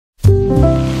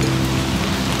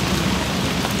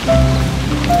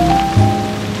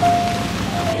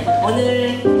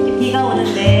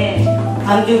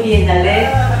광주 비엔날레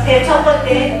제 첫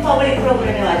번째 퍼블릭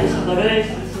프로그램에 와주신 거를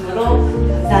진심으로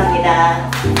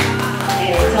감사합니다.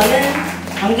 네, 저는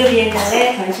광주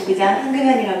비엔날레 전시부장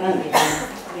한금현이라고 합니다.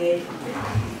 네,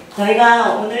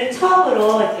 저희가 오늘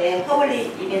처음으로 이제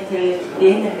퍼블릭 이벤트를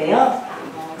준비했는데요.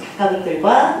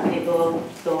 작가분들과 그리고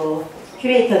또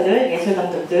큐레이터들,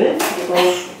 예술감독들 그리고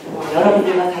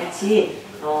여러분들과 같이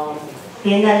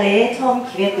비엔날레의 처음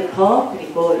기획부터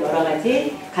그리고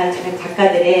여러가지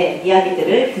작가들의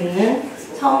이야기들을 듣는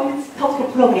처음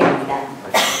토크 프로그램입니다.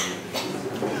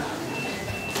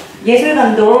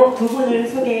 예술감독 두 분을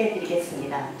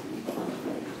소개해드리겠습니다.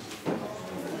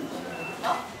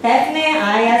 데프네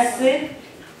아야스,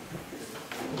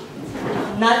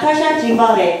 나타샤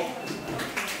짐바레.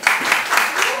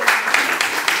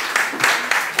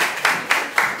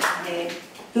 네,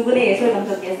 두 분의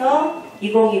예술감독께서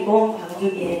 2020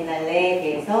 광주 비엔날레에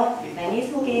대해서 간단히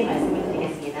소개 말씀을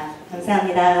드리겠습니다.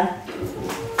 감사합니다.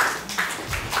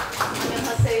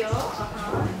 안녕하세요.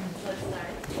 Let's start.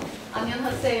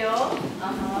 안녕하세요.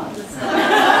 Let's start.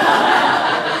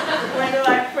 Where do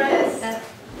I press?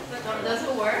 Does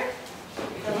it work?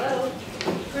 Hello.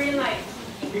 Green light.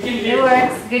 It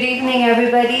works. Good evening,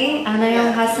 everybody.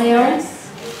 안녕하세요.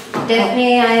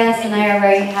 Daphne, Ayas, and I are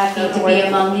very happy to be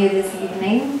among you this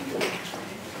evening.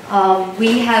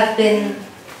 We have been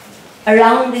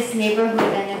around this neighborhood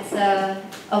and it's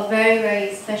a very,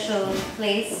 very special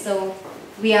place. So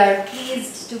we are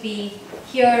pleased to be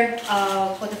here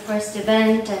for the first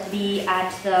event and be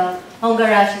at the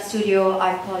Horanggasinamu studio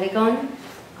at Polygon.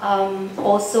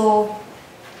 Also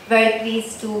very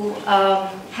pleased to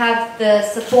have the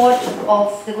support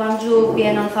of the Gwangju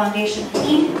Biennale Foundation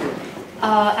team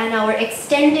and our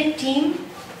extended team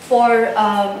for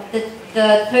the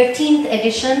 13th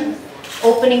edition,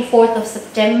 opening 4th of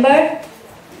September,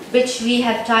 which we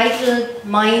have titled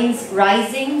Minds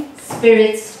Rising,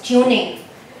 Spirits Tuning.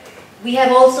 We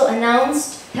have also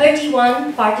announced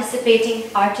 31 participating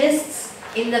artists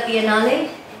in the Biennale,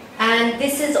 and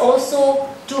this is also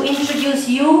to introduce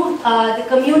you, the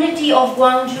community of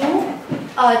Gwangju,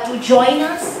 to join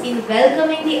us in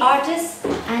welcoming the artists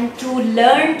and to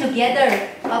learn together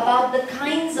about the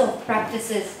kinds of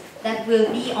practices that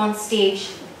will be on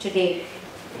stage today.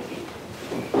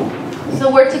 So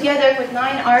we're together with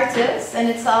 9 artists and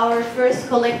it's our first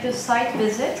collective site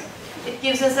visit. It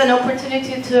gives us an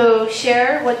opportunity to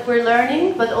share what we're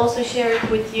learning, but also share it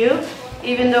with you.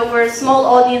 Even though we're a small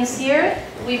audience here,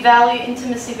 we value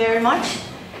intimacy very much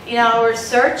in our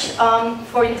search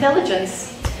for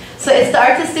intelligence. So as the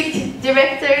artistic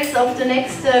directors of the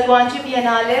next Gwangju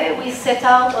Biennale, we set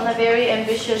out on a very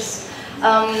ambitious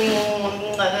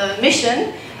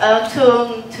mission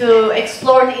to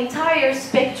explore the entire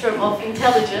spectrum of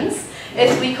intelligence,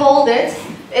 as we called it,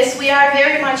 as we are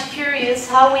very much curious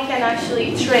how we can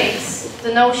actually trace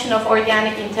the notion of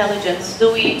organic intelligence.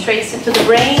 Do we trace it to the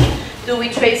brain? Do we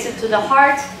trace it to the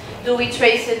heart? Do we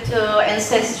trace it to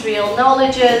ancestral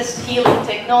knowledges, healing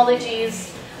technologies,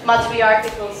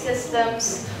 matriarchal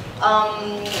systems?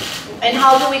 And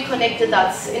how do we connect the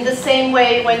dots? In the same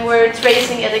way, when we're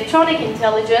tracing electronic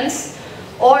intelligence,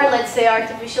 or let's say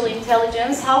artificial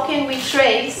intelligence, how can we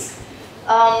trace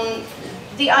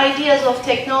the ideas of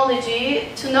technology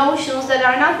to notions that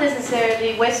are not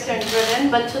necessarily Western-driven,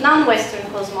 but to non-Western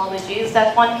cosmologies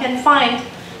that one can find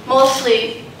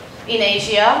mostly in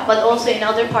Asia, but also in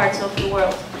other parts of the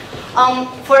world.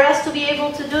 For us to be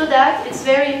able to do that, it's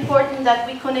very important that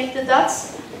we connect the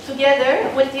dots together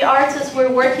with the artists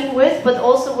we're working with, but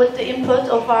also with the input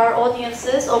of our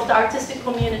audiences, of the artistic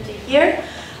community here.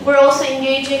 We're also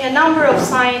engaging a number of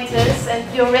scientists and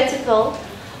theoretical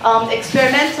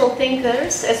experimental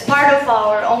thinkers as part of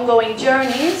our ongoing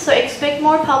journey, so expect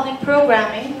more public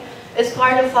programming as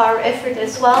part of our effort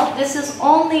as well. This is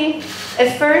only a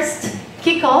first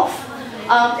kickoff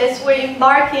as we're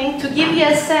embarking to give you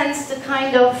a sense the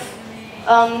kind of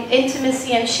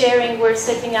intimacy and sharing we're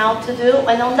setting out to do.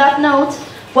 And on that note,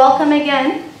 welcome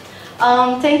again.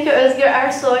 Thank you Özgür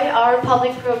Ersoy, our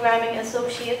public programming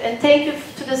associate, and thank you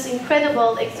to this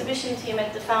incredible exhibition team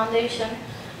at the foundation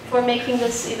for making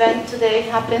this event today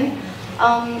happen.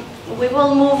 We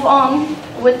will move on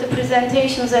with the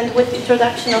presentations and with the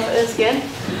introduction of Özgür.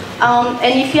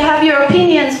 And if you have your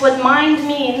opinions what mind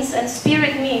means and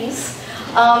spirit means,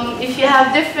 if you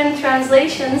have different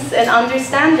translations and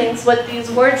understandings what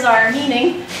these words are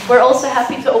meaning, we're also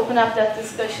happy to open up that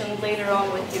discussion later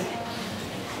on with you.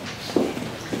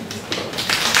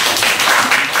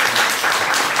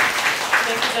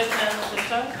 Thank you,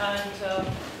 Natasha, and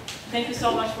thank you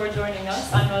so much for joining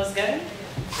us. I'm Özgür.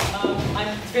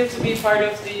 I'm thrilled to be part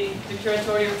of the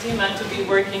curatorial team and to be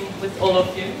working with all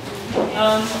of you.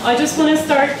 I just want to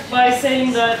start by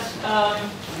saying that,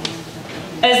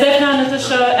 as Defna and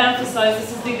Natasha emphasized,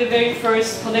 this is the very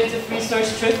first collective research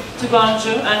trip to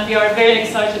Gwangju, and we are very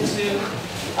excited to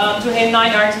have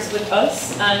 9 artists with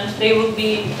us, and they will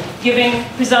be giving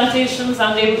presentations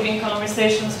and they will be in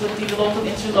conversations with the local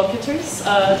interlocutors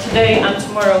today and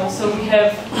tomorrow. So we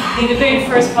have the very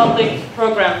first public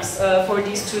programs for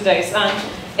these 2 days. And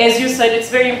as you said, it's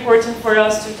very important for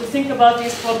us to think about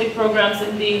these public programs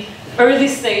in the early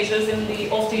stages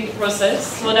of the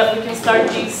process, so that we can start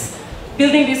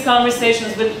building these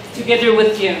conversations together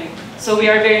with you. So we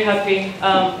are very happy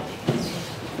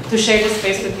to share this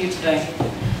space with you today.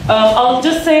 I'll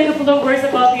just say a couple of words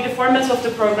about the format of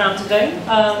the program today.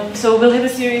 So we'll have a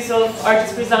series of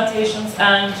artist presentations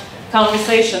and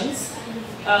conversations.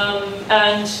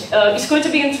 It's going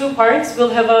to be in 2 parts. We'll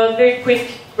have a very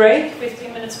quick break,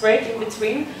 15 minutes break in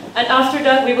between. And after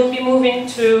that, we will be moving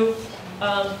to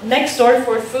next door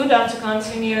for food and to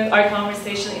continue our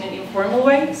conversation in an informal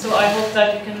way. So I hope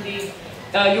that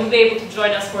you'll be able to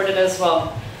join us for that as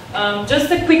well. Just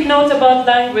a quick note about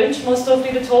language. Most of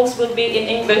the talks will be in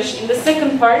English. In the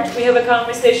second part, we have a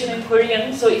conversation in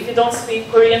Korean. So if you don't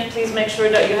speak Korean, please make sure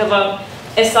that you have a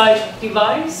SI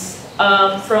device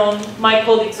from my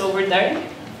colleagues over there.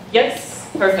 Yes?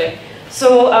 Perfect.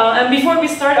 So, and before we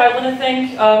start, I want to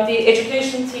thank the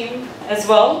education team as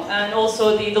well, and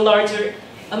also the larger,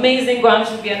 amazing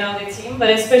Gwangju Biennale team, but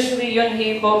especially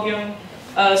Yoon-hee, Bo-byung,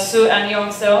 Soo, and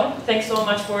Young-seo. Thanks so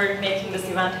much for making this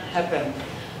event happen.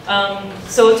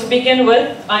 So to begin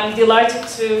with, I'm delighted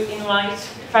to invite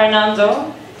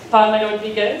Fernando, Palma,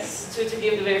 Rodríguez to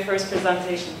give the very first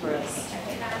presentation for us.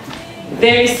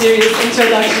 Very serious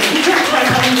introduction.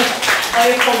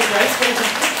 I apologize for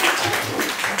that.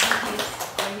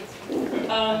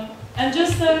 And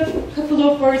just a couple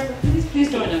of words,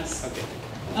 please join us. Okay.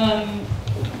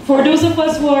 For those of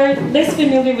us who are less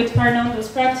familiar with Fernando's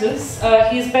practice,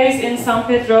 he's based in San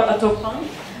Pedro Atoplan.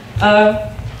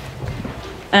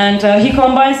 And he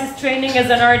combines his training as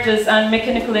an artist and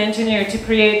mechanical engineer to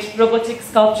create robotic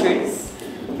sculptures.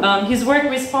 His work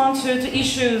responds to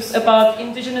issues about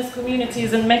indigenous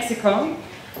communities in Mexico,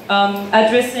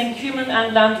 addressing human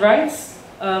and land rights,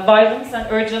 violence, and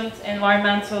urgent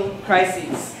environmental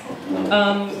crises.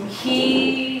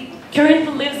 He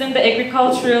currently lives in the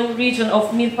agricultural region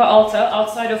of Milpa Alta,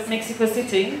 outside of Mexico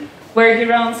City, where he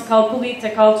runs Calpuli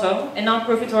Tecalto, a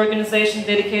non-profit organization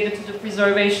dedicated to the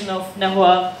preservation of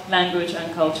Nahua language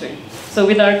and culture. So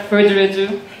without further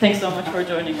ado, thanks so much for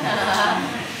joining us.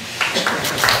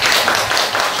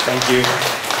 Thank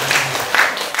you.